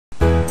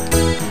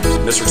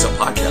Mr. Excel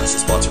Podcast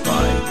is sponsored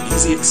by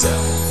Easy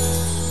Excel.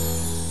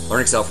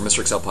 Learn Excel from Mr.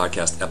 Excel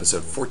Podcast,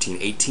 episode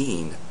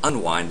 1418,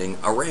 Unwinding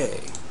Array.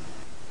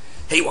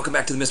 Hey, welcome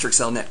back to the Mr.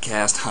 Excel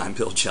Netcast. I'm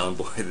Bill Challen.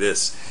 Boy,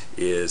 this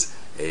is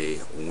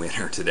a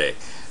winner today.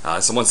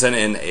 Someone sent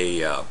in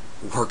a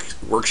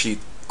worksheet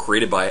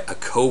created by a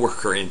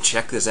coworker, and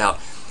check this out.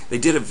 They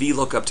did a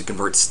VLOOKUP to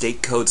convert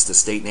state codes to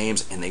state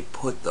names, and they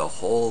put the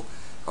whole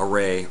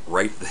array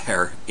right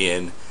there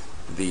in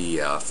the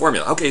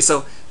formula. Okay,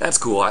 so that's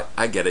cool.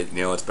 I get it.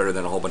 You know, it's better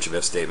than a whole bunch of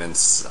if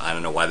statements. I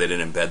don't know why they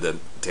didn't embed the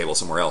table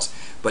somewhere else.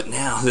 But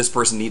now this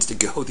person needs to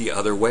go the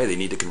other way. They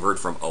need to convert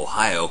from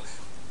Ohio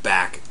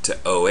back to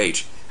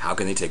OH. How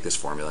can they take this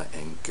formula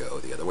and go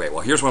the other way? Well,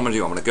 here's what I'm going to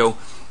do. I'm going to go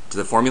to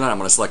the formula. I'm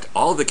going to select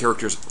all of the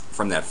characters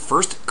from that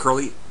first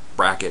curly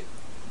bracket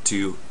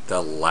to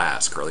the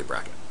last curly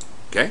bracket.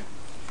 Okay?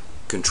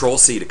 Control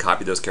C to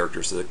copy those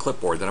characters to the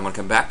clipboard. Then I'm going to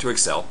come back to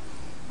Excel.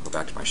 Go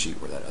back to my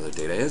sheet where that other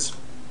data is.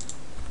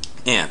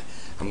 And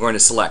I'm going to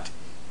select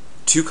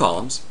 2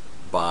 columns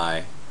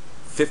by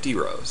 50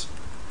 rows.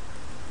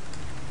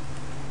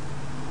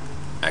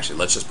 Actually,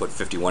 let's just put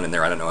 51 in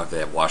there. I don't know if they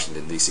have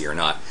Washington, D.C. or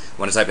not. I'm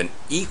going to type an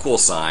equal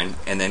sign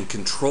and then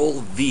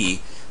Control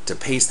V to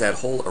paste that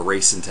whole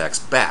array syntax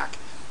back.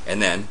 And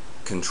then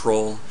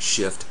Control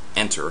Shift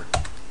Enter.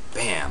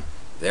 Bam!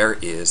 There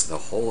is the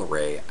whole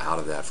array out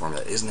of that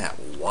formula. Isn't that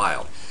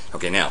wild?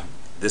 Okay, now,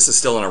 this is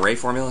still an array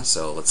formula,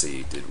 so let's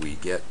see. Did we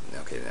get...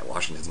 Okay, that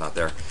Washington's not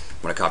there.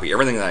 I'm going to copy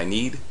everything that I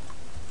need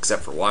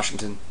except for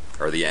Washington,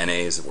 or the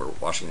NAs where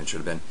Washington should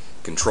have been.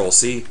 Control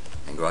C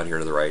and go out here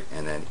to the right,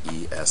 and then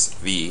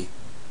ESV,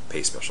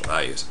 paste special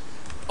values,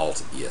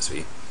 Alt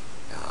ESV,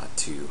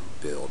 to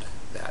build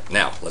that.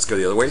 Now, let's go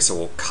the other way. So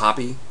we'll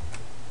copy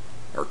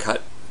or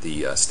cut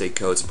the state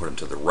codes and put them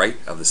to the right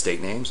of the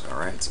state names. All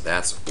right, so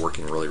that's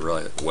working really,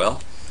 really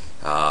well.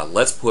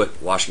 Let's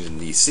put Washington,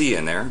 D.C.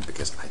 in there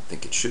because I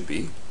think it should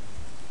be.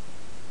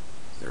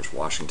 There's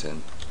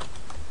Washington,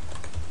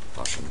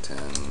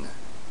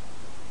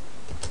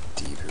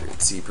 D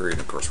period, C period.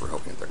 Of course, we're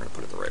hoping that they're going to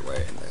put it the right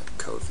way, and the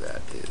code for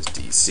that is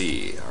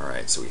DC. All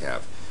right, so we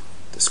have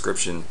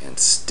description and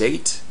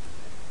state.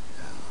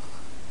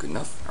 Good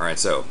enough. All right,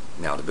 so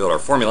now to build our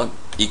formula,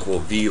 equal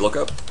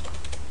VLOOKUP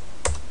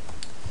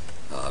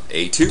of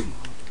A2,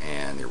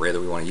 and the array that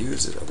we want to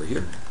use is over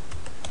here.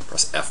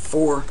 Press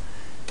F4,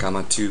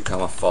 comma 2,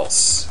 comma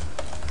false.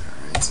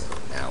 All right, so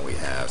now we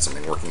have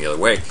something working the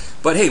other way.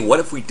 But hey, what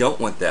if we don't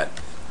want that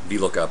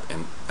VLOOKUP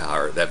and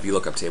that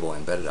VLOOKUP table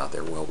embedded out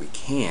there? Well, we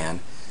can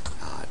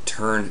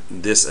turn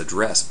this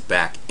address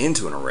back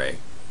into an array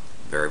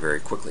very, very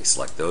quickly.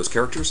 Select those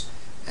characters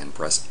and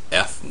press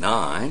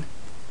F9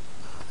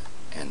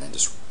 and then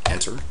just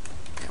enter,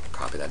 and we'll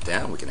copy that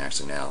down. We can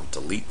actually now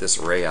delete this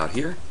array out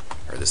here,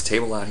 or this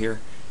table out here,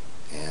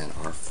 and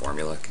our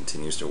formula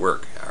continues to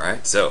work. All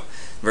right, so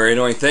very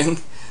annoying thing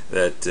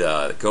that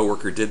the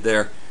coworker did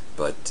there,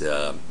 but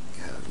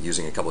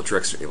using a couple of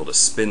tricks, we're able to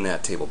spin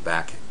that table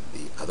back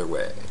the other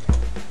way.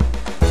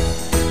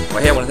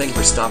 Well, hey, I want to thank you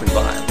for stopping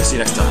by. We'll see you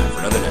next time for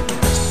another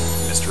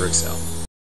Netcast, Mr. Excel.